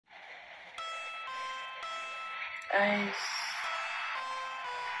Guys,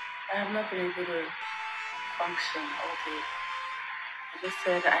 I have not been able to function all day. I just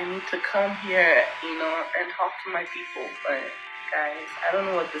said I need to come here, and talk to my people. But guys, I don't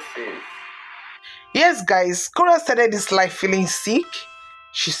know what this is. Yes, guys, Korra started this life feeling sick.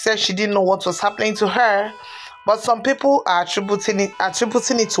 She said she didn't know what was happening to her, but some people are attributing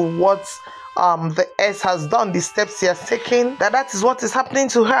it to what the ex has done, the steps he has taken, that is what is happening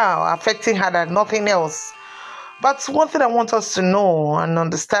to her, affecting her, that nothing else. But one thing I want us to know and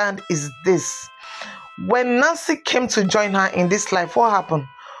understand is this. When Nancy came to join her in this life, what happened?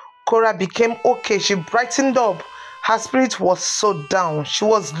 Korra became okay. She brightened up. Her spirit was so down. She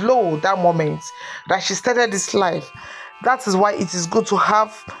was low that moment that she started this life. That is why it is good to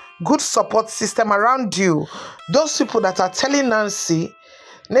have good support system around you. Those people that are telling Nancy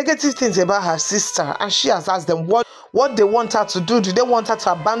negative things about her sister, and she has asked them what they want her to do. Do they want her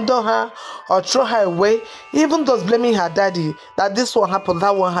to abandon her or throw her away? Even those blaming her daddy, that this one happened,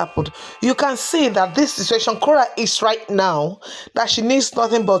 that one happened. You can see that this situation Korra is right now, that she needs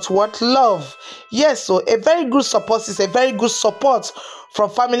nothing but what? Love. Yes, so a very good support is a very good support from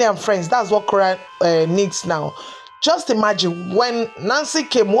family and friends. That's what Korra needs now. Just imagine when Nancy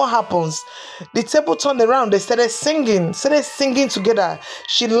came, what happens? The table turned around, they started singing together.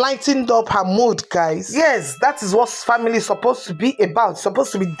 She lightened up her mood, guys. Yes, that is what family is supposed to be about,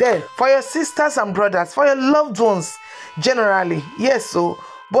 supposed to be there for your sisters and brothers, for your loved ones, generally. Yes, so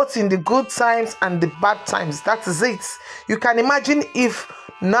both in the good times and the bad times, that is it. You can imagine if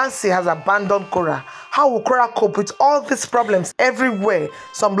Nancy has abandoned Korra. How will Korra cope with all these problems everywhere?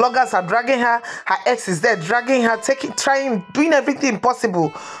 Some bloggers are dragging her. Her ex is there dragging her, doing everything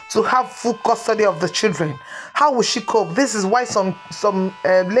possible to have full custody of the children. How will she cope? This is why some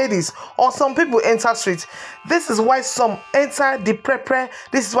ladies or some people enter street. This is why some enter the prepare.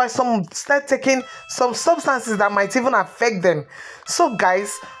 This is why some start taking some substances that might even affect them. So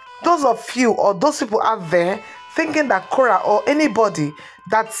guys, those of you or those people out there thinking that Korra or anybody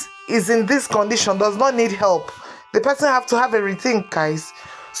that is in this condition does not need help, the person have to have a rethink, guys.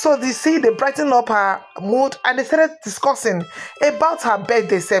 So they see they brighten up her mood and they started discussing about her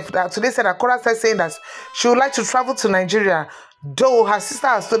birthday self. That today said that Korra started saying that she would like to travel to Nigeria. Though her sister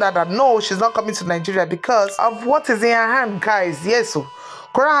has told her that no, she's not coming to Nigeria because of what is in her hand, guys. Yes, so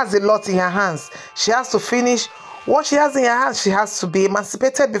Korra has a lot in her hands. She has to finish what she has in her hands. She has to be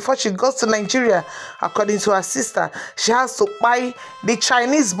emancipated before she goes to Nigeria, according to her sister. She has to buy the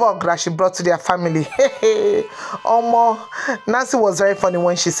Chinese bug that she brought to their family. Nancy was very funny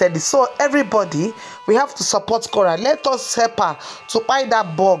when she said it. So everybody, we have to support Korra. Let us help her to buy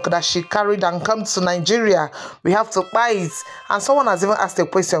that bug that she carried and come to Nigeria. We have to buy it. And someone has even asked a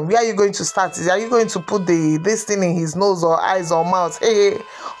question, where are you going to start? Are you going to put this thing in his nose or eyes or mouth?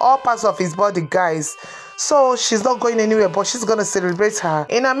 All parts of his body, guys. So she's not going anywhere, but she's going to celebrate her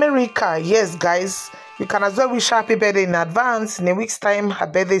in America. Yes, guys, you can as well wish her happy birthday in advance. In a week's time, her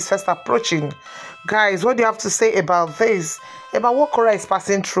birthday is fast approaching. Guys, what do you have to say about this? About what Korra is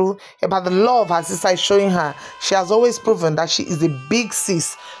passing through, about the love her sister is showing her. She has always proven that she is a big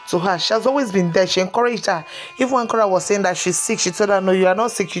sis to her. She has always been there. She encouraged her. Even when Korra was saying that she's sick, she told her, no, you are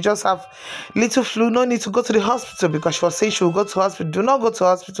not sick. You just have little flu. No need to go to the hospital, because she was saying she will go to hospital. Do not go to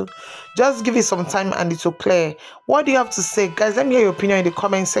hospital. Just give it some time and it will clear. What do you have to say? Guys, let me hear your opinion in the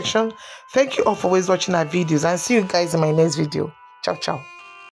comment section. Thank you all for always watching our videos, and see you guys in my next video. Ciao, ciao.